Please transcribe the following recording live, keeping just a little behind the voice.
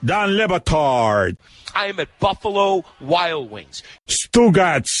Dan Lebatard. I am at Buffalo Wild Wings.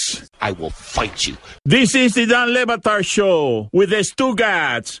 Stugats. I will fight you. This is the Dan Lebatard Show with the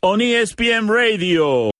Stugats on ESPN Radio.